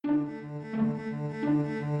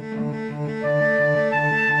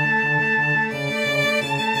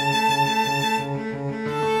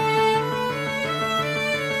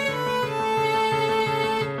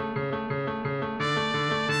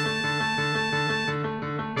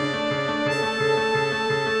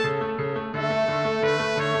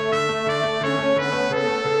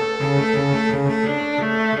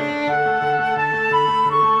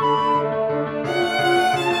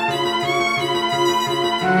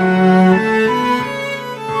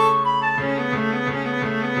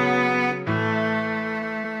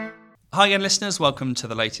Hi again, listeners. Welcome to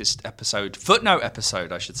the latest episode, Footnote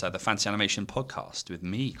episode, I should say, the Fancy Animation podcast with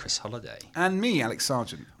me, Chris Holliday. And me, Alex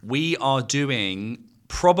Sargent. We are doing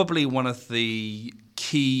probably one of the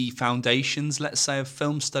key foundations, let's say, of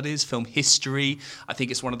film studies, film history. I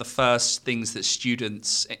think it's one of the first things that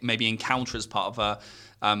students maybe encounter as part of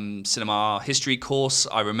a cinema history course.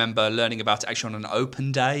 I remember learning about it actually on an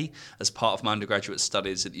open day as part of my undergraduate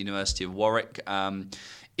studies at the University of Warwick.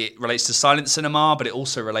 It relates to silent cinema, but it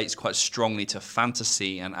also relates quite strongly to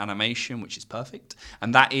fantasy and animation, which is perfect.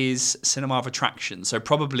 And that is cinema of attraction. So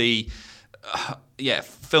probably,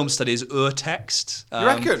 film studies urtext. You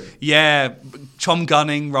reckon? Yeah, Tom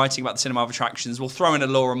Gunning writing about the cinema of attractions. We'll throw in a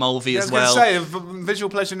Laura Mulvey as well. I was going to say, visual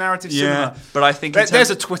pleasure narrative cinema. But I think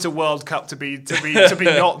there's a Twitter World Cup to be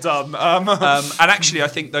not done. And actually, I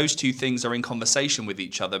think those two things are in conversation with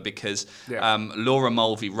each other because Laura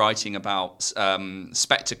Mulvey writing about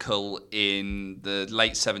spectacle in the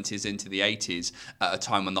late 70s into the 80s at a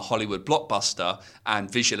time when the Hollywood blockbuster and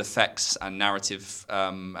visual effects and narrative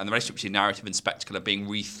and the relationship between narrative and spectacle are being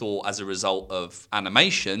rethought as a result of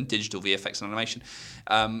animation, digital VFX and animation.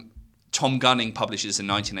 Tom Gunning publishes in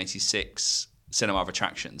 1986 Cinema of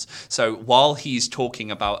Attractions. So while he's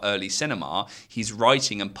talking about early cinema, he's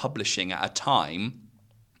writing and publishing at a time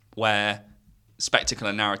where spectacle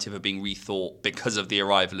and narrative are being rethought because of the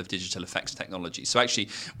arrival of digital effects technology. So actually,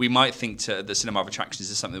 we might think the Cinema of Attractions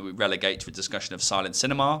is something that we relegate to a discussion of silent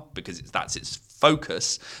cinema because that's its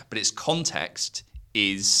focus, but its context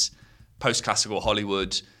is post-classical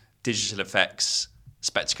Hollywood, digital effects,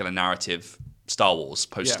 spectacle and narrative, Star Wars,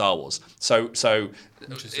 post-Star Wars. So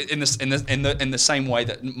in the same way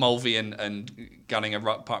that Mulvey and Gunning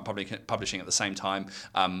are publishing at the same time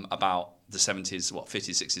about the 70s,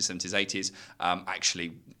 50s, 60s, 70s, 80s,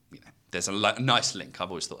 actually, there's a nice link. I've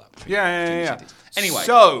always thought that. Yeah. Anyway,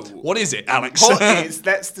 so what is it, Alex?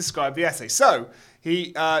 Let's describe the essay. So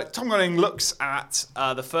Tom Gunning looks at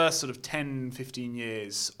the first sort of 10, 15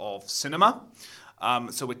 years of cinema.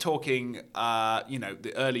 So we're talking,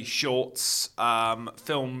 the early shorts,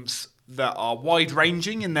 films that are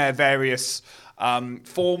wide-ranging in their various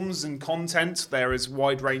forms and content. They're as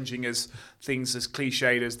wide-ranging as things as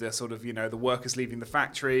cliched as the sort of, the workers leaving the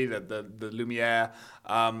factory, the Lumiere,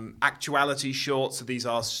 actuality shorts. So these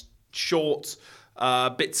are short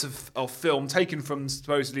bits of film taken from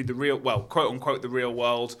supposedly the real, quote unquote, the real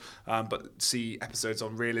world, but see episodes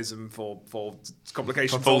on realism for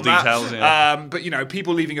complications. For full details, But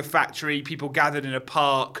people leaving a factory, people gathered in a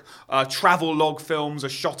park, travelogue films, a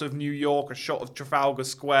shot of New York, a shot of Trafalgar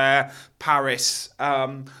Square, Paris.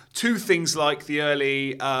 To things like the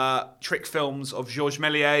early trick films of Georges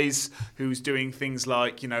Méliès, who's doing things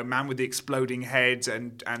like Man with the Exploding Head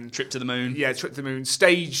and Trip to the Moon. Yeah, Trip to the Moon,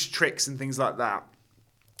 stage tricks and things like that.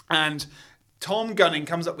 And Tom Gunning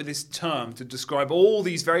comes up with this term to describe all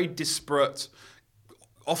these very disparate,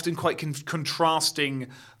 often quite contrasting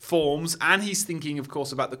forms, and he's thinking, of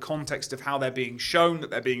course, about the context of how they're being shown, that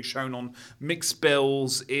they're being shown on mixed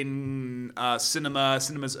bills in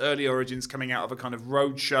cinema's early origins coming out of a kind of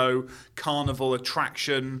roadshow, carnival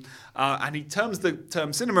attraction, and he terms the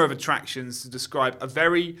term cinema of attractions to describe a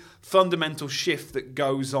very fundamental shift that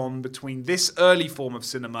goes on between this early form of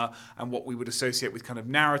cinema and what we would associate with kind of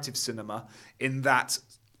narrative cinema, in that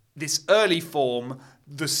this early form,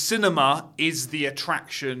 the cinema is the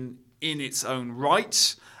attraction in its own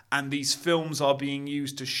right, and these films are being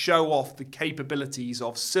used to show off the capabilities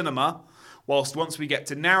of cinema, whilst once we get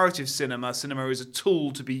to narrative cinema, cinema is a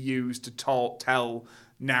tool to be used to tell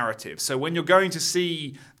narrative. So when you're going to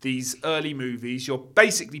see these early movies, you're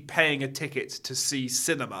basically paying a ticket to see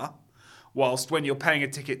cinema, whilst when you're paying a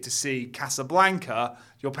ticket to see Casablanca,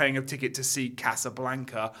 you're paying a ticket to see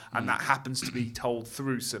Casablanca, and that happens to be told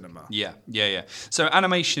through cinema. Yeah. So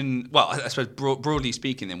animation, well, I suppose broadly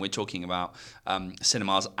speaking, then we're talking about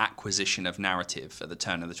cinema's acquisition of narrative at the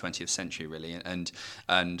turn of the 20th century, really,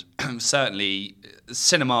 and certainly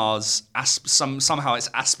cinema's somehow its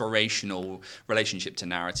aspirational relationship to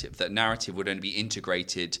narrative. That narrative would only be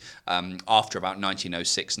integrated after about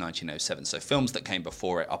 1906, 1907. So films that came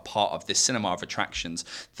before it are part of this cinema of attractions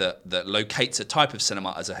that locates a type of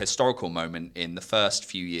cinema as a historical moment in the first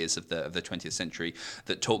few years of the 20th century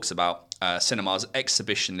that talks about cinema's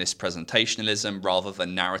exhibitionist presentationalism rather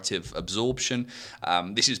than narrative absorption.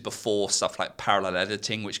 This is before stuff like parallel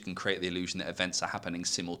editing, which can create the illusion that events are happening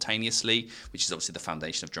simultaneously, which is obviously the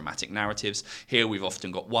foundation of dramatic narratives. Here we've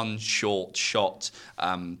often got one short shot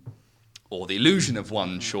or the illusion of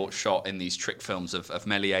one short shot in these trick films of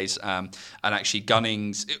Méliès. And actually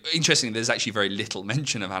Gunning's... Interestingly, there's actually very little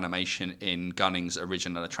mention of animation in Gunning's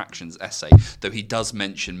original attractions essay, though he does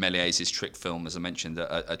mention Méliès' trick film, as I mentioned,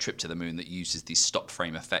 a Trip to the Moon, that uses these stop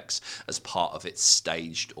frame effects as part of its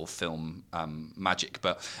staged or film magic.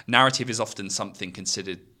 But narrative is often something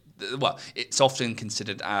considered... Well, it's often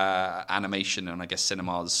considered animation and I guess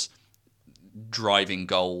cinema's driving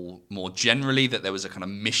goal more generally, that there was a kind of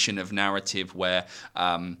mission of narrative where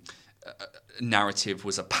narrative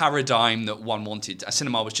was a paradigm that one wanted.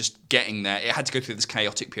 Cinema was just getting there. It had to go through this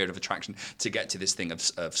chaotic period of attraction to get to this thing of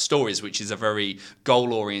stories, which is a very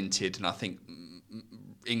goal-oriented and I think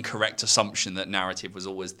incorrect assumption that narrative was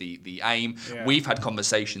always the aim. Yeah. We've had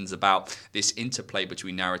conversations about this interplay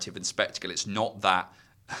between narrative and spectacle. It's not that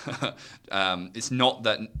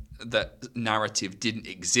that narrative didn't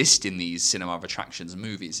exist in these cinema of attractions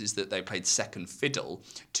movies, is that they played second fiddle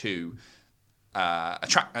to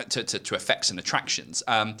effects and attractions.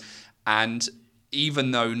 And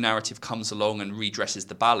even though narrative comes along and redresses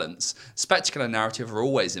the balance, spectacle and narrative are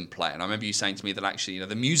always in play. And I remember you saying to me that actually,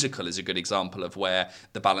 the musical is a good example of where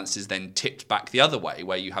the balance is then tipped back the other way,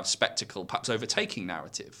 where you have spectacle perhaps overtaking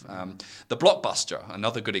narrative. The blockbuster,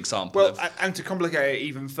 another good example. Well, and to complicate it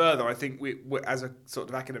even further, I think we as a sort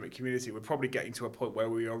of academic community, we're probably getting to a point where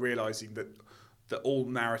we are realising that all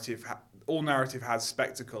narrative has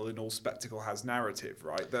spectacle and all spectacle has narrative,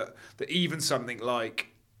 right? That even something like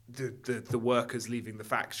the workers leaving the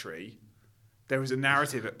factory, there is a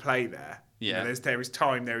narrative at play there. Yeah. There is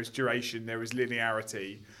time, there is duration, there is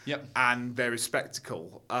linearity, and there is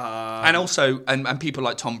spectacle. And also, and people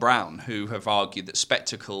like Tom Brown, who have argued that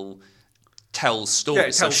spectacle tells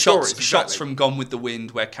stories. Yeah, shots from Gone with the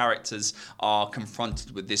Wind, where characters are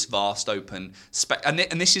confronted with this vast open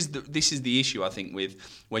and this is the issue, I think, with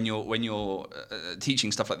when you're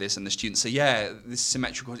teaching stuff like this, and the students say, yeah, this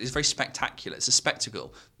symmetrical is very spectacular. It's a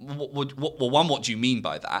spectacle. What do you mean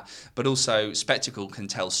by that? But also, spectacle can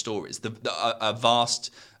tell stories. A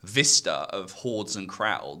vast vista of hordes and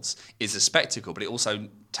crowds is a spectacle, but it also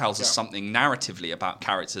tells us something narratively about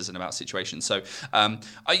characters and about situations. So,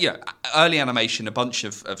 early animation, a bunch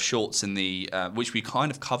of shorts in the which we kind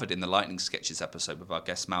of covered in the Lightning Sketches episode with our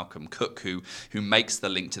guest Malcolm Cook, who makes the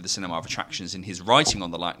link to the cinema of attractions in his writing on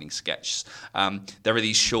the Lightning Sketch. There are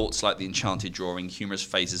these shorts like The Enchanted Drawing, Humorous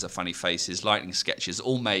Faces Are Funny Faces, Lightning Sketches,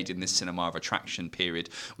 all made in this cinema of attraction period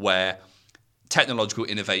where technological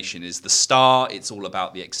innovation is the star. It's all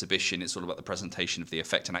about the exhibition. It's all about the presentation of the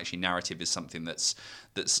effect, and actually narrative is something that's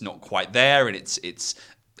not quite there, and it's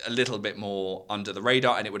a little bit more under the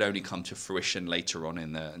radar, and it would only come to fruition later on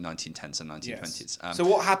in the 1910s and 1920s. Yes. So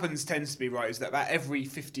what happens tends to be, right, is that about every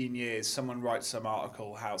 15 years someone writes some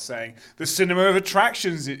article saying the cinema of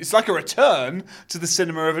attractions, it's like a return to the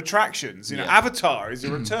cinema of attractions. Avatar is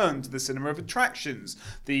a return to the cinema of attractions.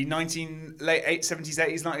 The late 70s,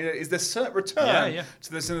 80s, 90s is the return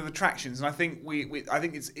to the cinema of attractions. And I think I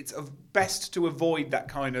think it's of best to avoid that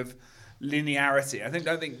kind of linearity. I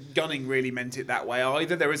don't think Gunning really meant it that way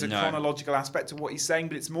either. There is a chronological aspect to what he's saying,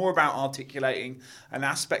 but it's more about articulating an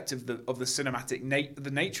aspect of the cinematic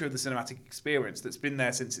the nature of the cinematic experience that's been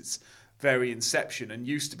there since its very inception and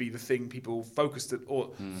used to be the thing people focused at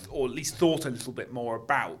or at least thought a little bit more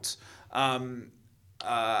about.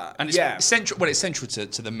 And it's central. Well, it's central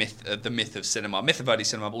to the myth of cinema, myth of early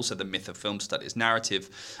cinema, but also the myth of film studies. Narrative,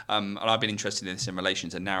 and I've been interested in this in relation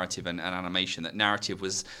to narrative and animation. That narrative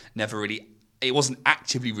was never really. It wasn't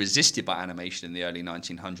actively resisted by animation in the early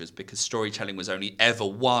 1900s because storytelling was only ever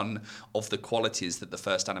one of the qualities that the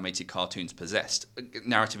first animated cartoons possessed.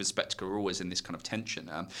 Narrative and spectacle are always in this kind of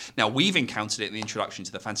tension. Now, we've encountered it in the introduction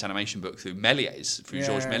to the fancy animation book through Méliès,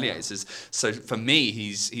 Georges Méliès. So for me,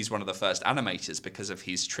 he's one of the first animators because of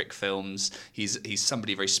his trick films. He's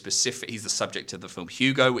somebody very specific. He's the subject of the film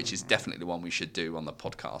Hugo, which is definitely the one we should do on the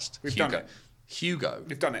podcast. We've done it. Hugo.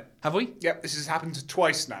 We've done it. Have we? Yep, this has happened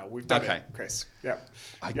twice now. We've done it, Chris. Yep.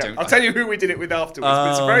 I'll tell you who we did it with afterwards.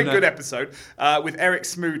 But it's a very good episode with Eric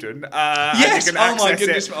Smoodon. Yes! And you can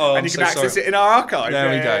access it, and you can access it in our archive. There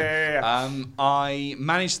we go. Yeah. I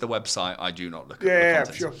manage the website. I do not look at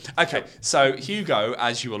the content. Sure. Okay, so Hugo,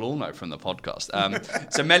 as you will all know from the podcast,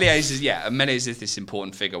 so Méliès is this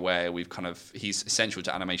important figure where he's essential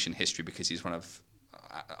to animation history because he's one of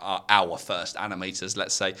our first animators,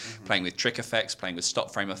 let's say, playing with trick effects, playing with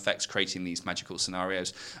stop frame effects, creating these magical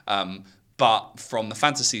scenarios. But from the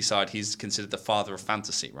fantasy side, he's considered the father of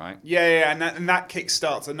fantasy, right? Yeah, and that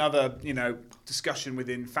kickstarts another, discussion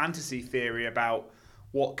within fantasy theory about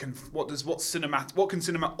what can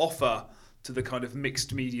cinema offer to the kind of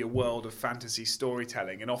mixed media world of fantasy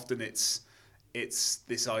storytelling, and often it's it's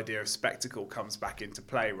this idea of spectacle comes back into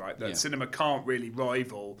play, right? That cinema can't really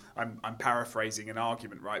rival. I'm paraphrasing an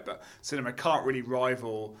argument, right? But cinema can't really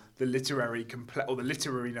rival the literary or the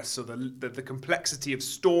literariness or the complexity of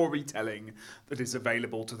storytelling that is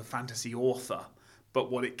available to the fantasy author. But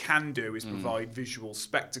what it can do is provide visual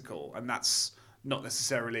spectacle, and that's not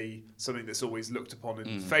necessarily something that's always looked upon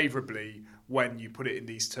favourably when you put it in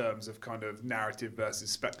these terms of kind of narrative versus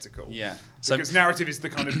spectacle. Yeah. Because narrative is the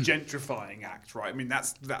kind of gentrifying act, right? I mean,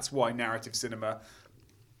 that's why narrative cinema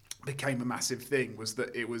became a massive thing, was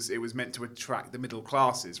that it was meant to attract the middle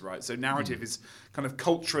classes, right? So narrative is kind of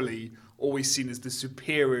culturally always seen as the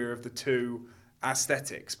superior of the two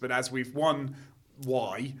aesthetics. But as we've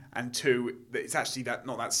why, and two, it's actually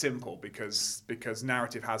not that simple, because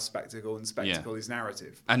narrative has spectacle and spectacle is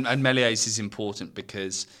narrative. And Méliès is important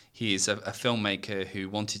because he is a filmmaker who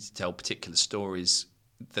wanted to tell particular stories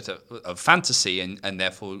that are of fantasy and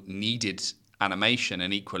therefore needed animation,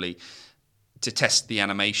 and equally to test the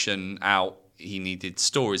animation out he needed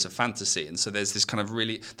stories of fantasy. And so there's this kind of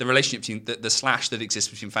really, the relationship between the slash that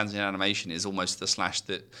exists between fantasy and animation is almost the slash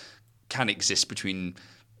that can exist between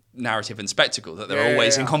narrative and spectacle, that they're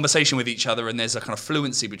always in conversation with each other, and there's a kind of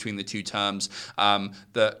fluency between the two terms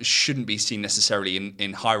that shouldn't be seen necessarily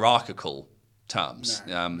in hierarchical terms.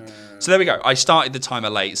 So there we go. I started the timer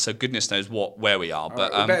late, so goodness knows where we are.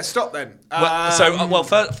 But we better stop then.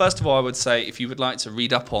 First of all, I would say, if you would like to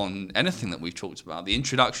read up on anything that we've talked about, the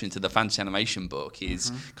introduction to the fantasy animation book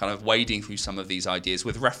is kind of wading through some of these ideas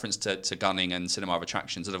with reference to Gunning and Cinema of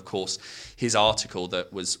Attractions, and of course his article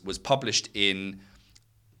that was published in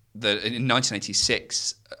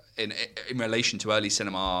 1986 in relation to early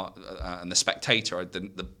cinema and the Spectator.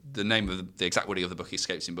 The name of the exact wording of the book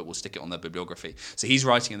escapes him, but we'll stick it on the bibliography. So he's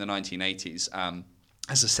writing in the 1980s,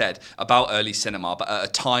 as I said, about early cinema, but at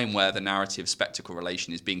a time where the narrative spectacle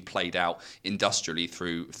relation is being played out industrially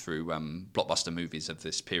through blockbuster movies of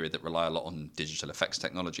this period that rely a lot on digital effects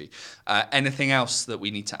technology. Anything else that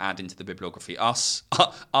we need to add into the bibliography? Us,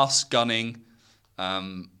 Gunning.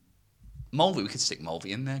 Mulvey, we could stick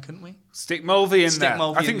Mulvey in there, couldn't we? Stick Mulvey in there.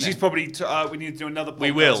 I think she's probably. We need to do another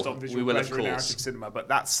podcast on visual pleasure and narrative cinema, but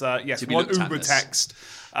that's one Uber text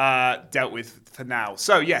dealt with for now.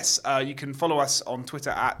 So yes, you can follow us on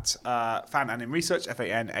Twitter at Fananim Research,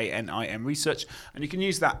 FANANIM Research, and you can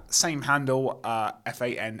use that same handle,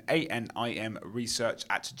 FANANIM Research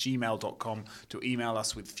at gmail.com to email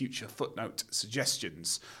us with future footnote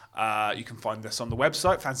suggestions. You can find us on the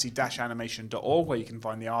website, fancy-animation.org, where you can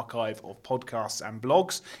find the archive of podcasts and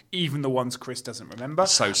blogs, even the ones Chris doesn't remember.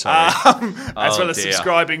 So sorry. As well as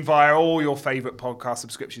subscribing via all your favourite podcast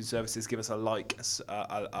subscription services. Give us a like,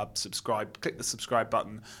 a subscribe, click the subscribe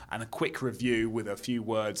button, and a quick review with a few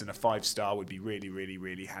words and a 5-star would be really, really,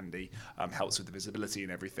 really handy. Helps with the visibility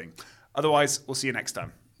and everything. Otherwise, we'll see you next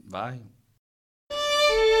time. Bye.